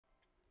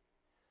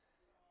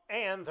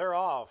And they're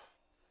off.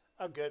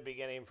 A good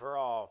beginning for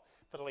all.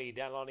 For the lead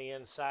down on the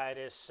inside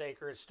is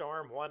Sacred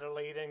Storm. Won the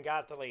lead and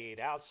got the lead.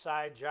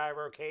 Outside,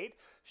 Gyrocate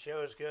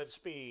shows good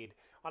speed.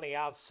 On the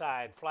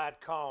outside,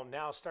 Flat Calm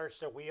now starts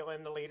to wheel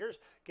in the leaders.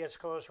 Gets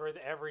closer with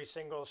every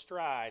single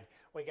stride.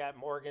 We got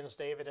Morgan's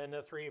David in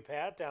the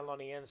 3-pat. Down on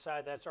the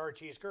inside, that's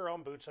Archie's Girl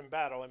and Boots and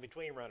Battle in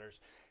between runners.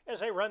 As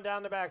they run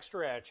down the back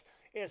stretch,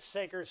 it's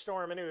Sacred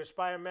Storm and Oos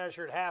by a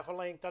measured half a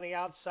length on the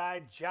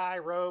outside.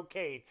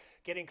 Gyrocate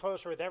getting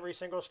closer with every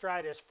single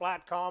stride is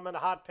Flat Calm and the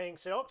Hot Pink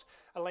Silks.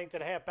 A length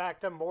and a half back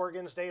to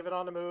Morgan's David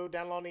on the move.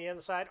 Down on the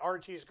inside,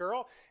 Archie's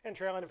Girl. And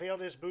trailing the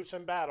field is Boots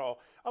and Battle.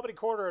 Up at a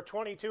quarter of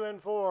 22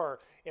 and 4.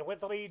 And with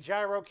the lead,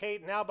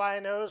 Gyrocate now by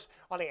a nose.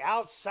 On the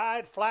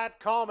outside, Flat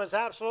Calm is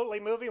absolutely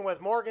moving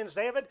with Morgan's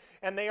David.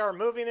 And they are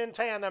moving in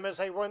tandem as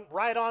they went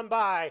right on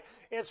by.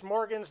 It's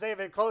Morgan's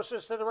David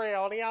closest to the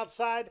rail. On the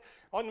outside,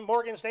 on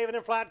Morgan's David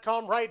and Flat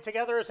Calm right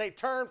together as they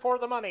turn for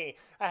the money.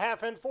 A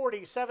half and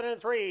 47 and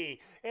 3.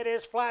 It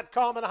is Flat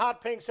Calm and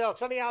Hot Pink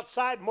Silks. On the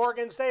outside,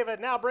 Morgan's David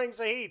now brings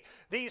the heat.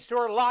 These two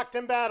are locked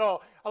in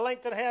battle. A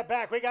length and a half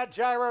back. We got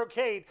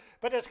Gyrocate,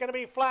 but it's going to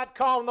be Flat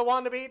Calm, the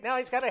one to beat. Now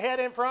he's got a head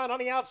in front. On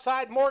the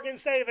outside,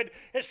 Morgan's David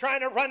is trying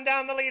to run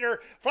down the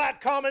leader.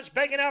 Flat Calm is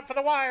begging out for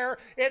the wire.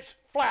 It's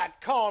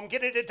Flat Calm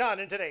getting it done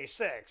in today's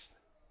sixth.